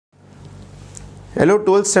Hello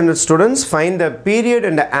 12th standard students, find the period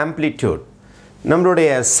and the amplitude. நம்மளுடைய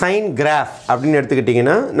sine graph அப்படினு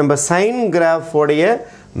எடுத்துக்கிட்டீங்கன்னா நம்ம sine graph உடைய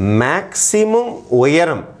maximum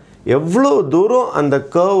உயரம் எவ்வளவு தூரம் அந்த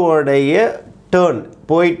curve உடைய turn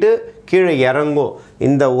போயிட்டு கீழே இறங்கும்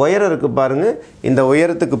இந்த உயரம் இருக்கு பாருங்க இந்த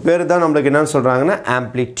உயரத்துக்கு பேர் தான் நமக்கு என்ன சொல்றாங்கன்னா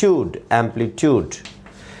amplitude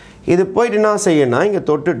இது போயிட்டு என்ன செய்யணும் இங்க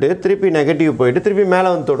தொட்டுட்டு திருப்பி நெகட்டிவ் போயிட்டு திருப்பி மேலே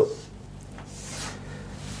வந்து தொடும்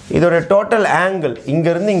இதோட டோட்டல் ஆங்கிள் இங்க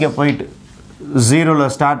இருந்து இங்க போயிட்டு 0 ல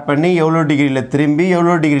ஸ்டார்ட் பண்ணி எவ்வளவு டிகிரில திரும்பி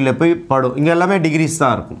எவ்வளவு டிகிரில போய் படும் இங்க எல்லாமே டிகிரிஸ்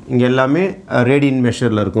தான் இருக்கும் இங்க எல்லாமே ரேடியன்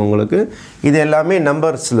மெஷர்ல இருக்கும் உங்களுக்கு இது எல்லாமே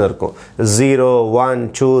நம்பர்ஸ்ல இருக்கும் 0 1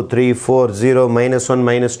 2 3 4 0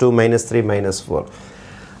 -1 -2 -3 -4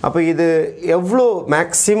 அப்ப இது எவ்வளவு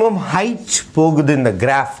மேக்ஸिमम ஹைட் போகுது இந்த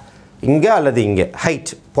கிராஃப் இங்க அல்லது இங்க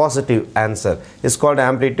height positive answer is called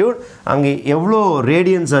amplitude அங்க எவ்வளவு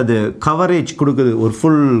ரேடியன்ஸ் அது கவரேஜ் கொடுக்குது ஒரு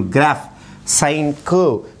ஃபுல் கிராஃப் sine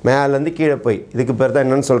curve மேல இருந்து கீழ போய் இதுக்கு பேர் தான்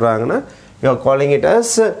என்னன்னு சொல்றாங்கன்னா you are calling it as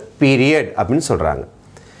period அப்படினு சொல்றாங்க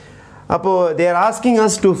அப்போ they are asking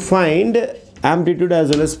us to find amplitude as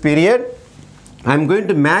well as period. I am going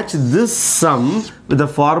to match this sum with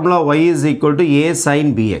the formula y is equal to a sin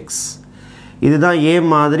bx இதுதான் a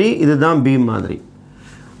மாதிரி இதுதான் b மாதிரி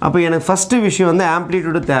அப்போ எனக்கு first விஷயம் வந்து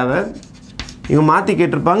amplitude தேவை இங்க மாத்தி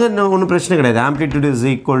கேட்டிருப்பாங்க ஒண்ணும் பிரச்சனை கிடையாது amplitude is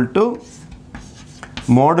equal to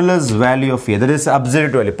modulus value of a that is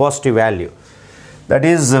absolute value positive value that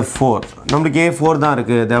is 4 நமக்கு a 4 தான்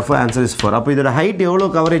இருக்கு therefore answer is 4 அப்ப இதோட ஹைட்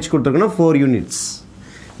எவ்வளவு coverage கொடுத்திருக்குனா 4 units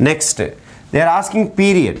next they are asking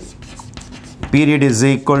period is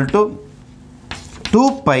equal to 2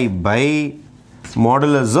 pi by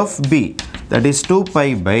modulus of b that is 2 pi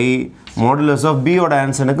by modulus of b oda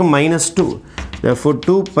answer எனக்கு -2 therefore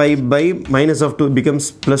 2 pi by minus of 2 becomes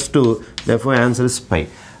plus 2 therefore answer is pi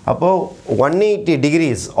அப்போ 180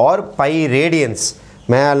 degrees or pi radians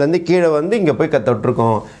மேல இருந்து கீழ வந்து இங்க போய்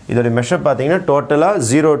கத்தட்றோம் இதோட measure பாத்தீங்கன்னா டோட்டலா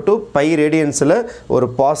 0 to pi radiansல ஒரு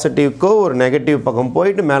பாசிட்டிவ்க்கு ஒரு நெகட்டிவ் பக்கம்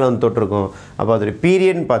போயிட்டு மேல வந்து தொட்றோம் அப்ப அதோட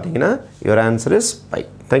பீரியட் பாத்தீங்கன்னா your answer is pi.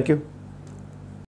 Thank you.